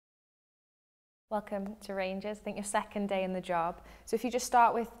Welcome to Rangers. I think your second day in the job. So if you just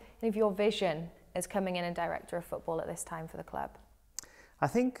start with your vision as coming in and director of football at this time for the club. I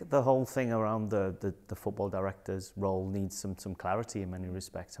think the whole thing around the football director's role needs some clarity in many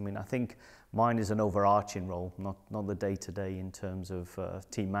respects. I mean, I think mine is an overarching role, not the day-to-day in terms of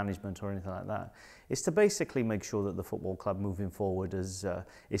team management or anything like that. It's to basically make sure that the football club moving forward is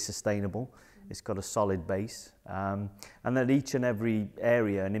sustainable, it's got a solid base, and that each and every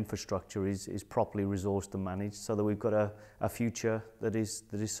area and infrastructure is properly resourced and managed so that we've got a future that is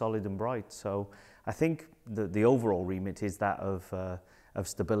solid and bright. So I think the overall remit is that of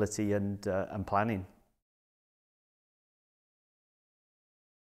stability and planning.